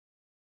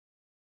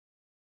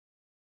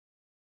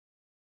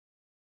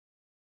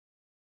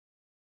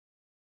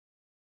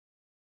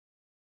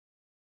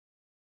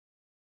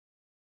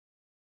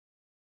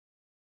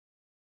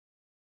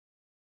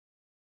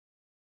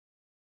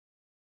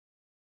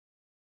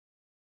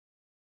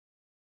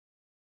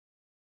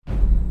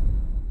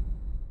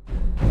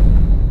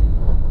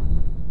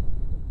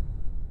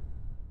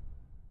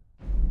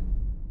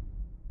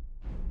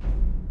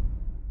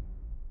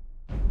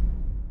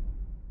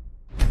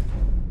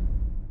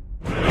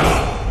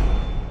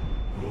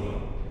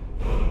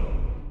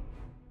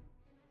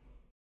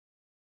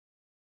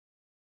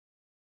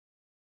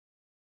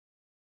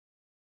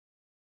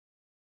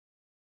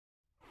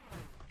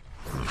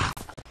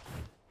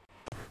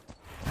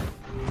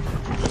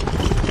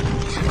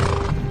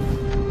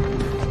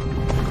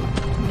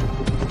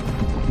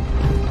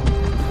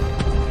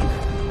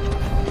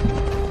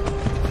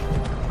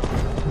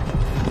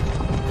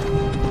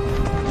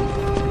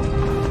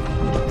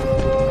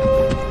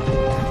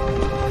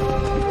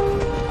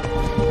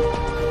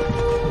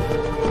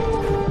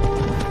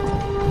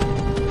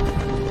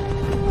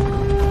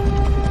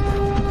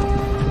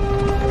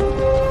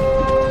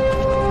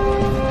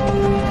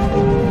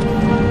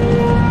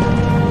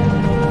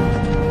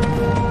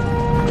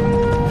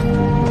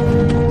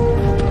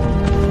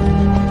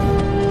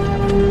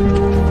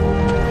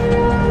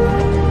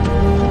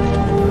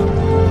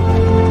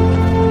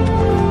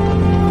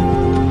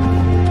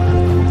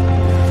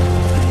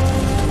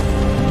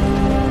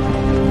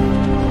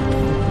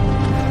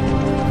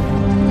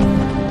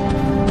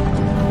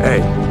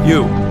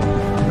You're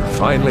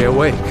finally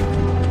awake.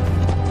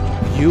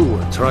 You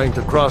were trying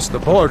to cross the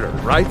border,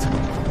 right?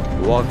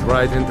 You walked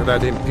right into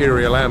that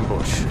Imperial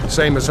ambush,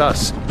 same as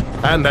us.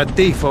 And that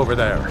thief over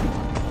there.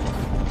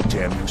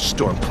 Damn you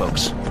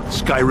Stormcloaks.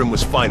 Skyrim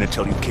was fine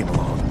until you came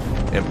along.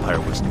 Empire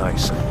was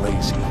nice and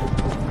lazy.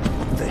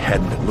 If they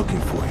hadn't been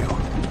looking for you,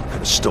 could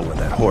have stolen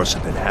that horse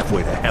and been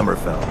halfway to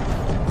Hammerfell.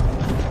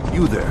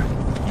 You there,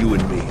 you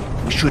and me,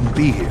 we shouldn't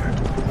be here.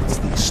 It's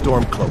these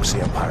Stormcloaks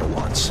the Empire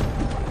wants.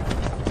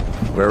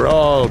 We're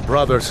all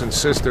brothers and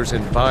sisters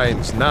in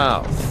binds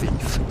now,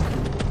 thief.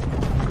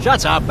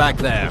 Shut up back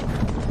there.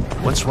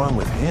 What's wrong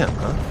with him,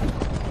 huh?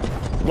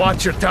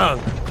 Watch your tongue.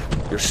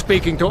 You're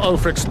speaking to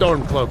Ulfric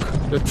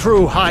Stormcloak, the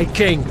true High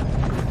King.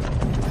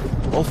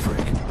 Ulfric?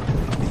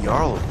 The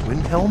Jarl of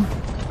Windhelm?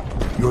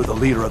 You're the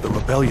leader of the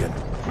rebellion.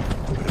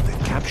 But if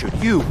they captured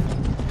you...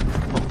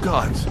 Oh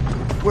gods,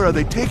 where are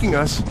they taking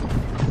us?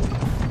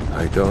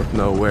 I don't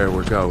know where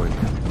we're going,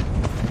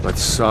 but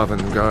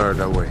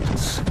Sovngarde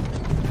awaits.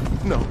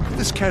 No,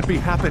 this can't be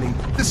happening.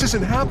 This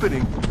isn't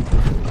happening.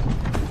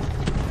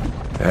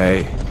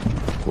 Hey,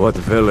 what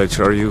village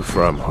are you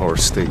from,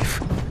 horse thief?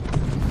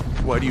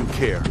 Why do you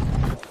care?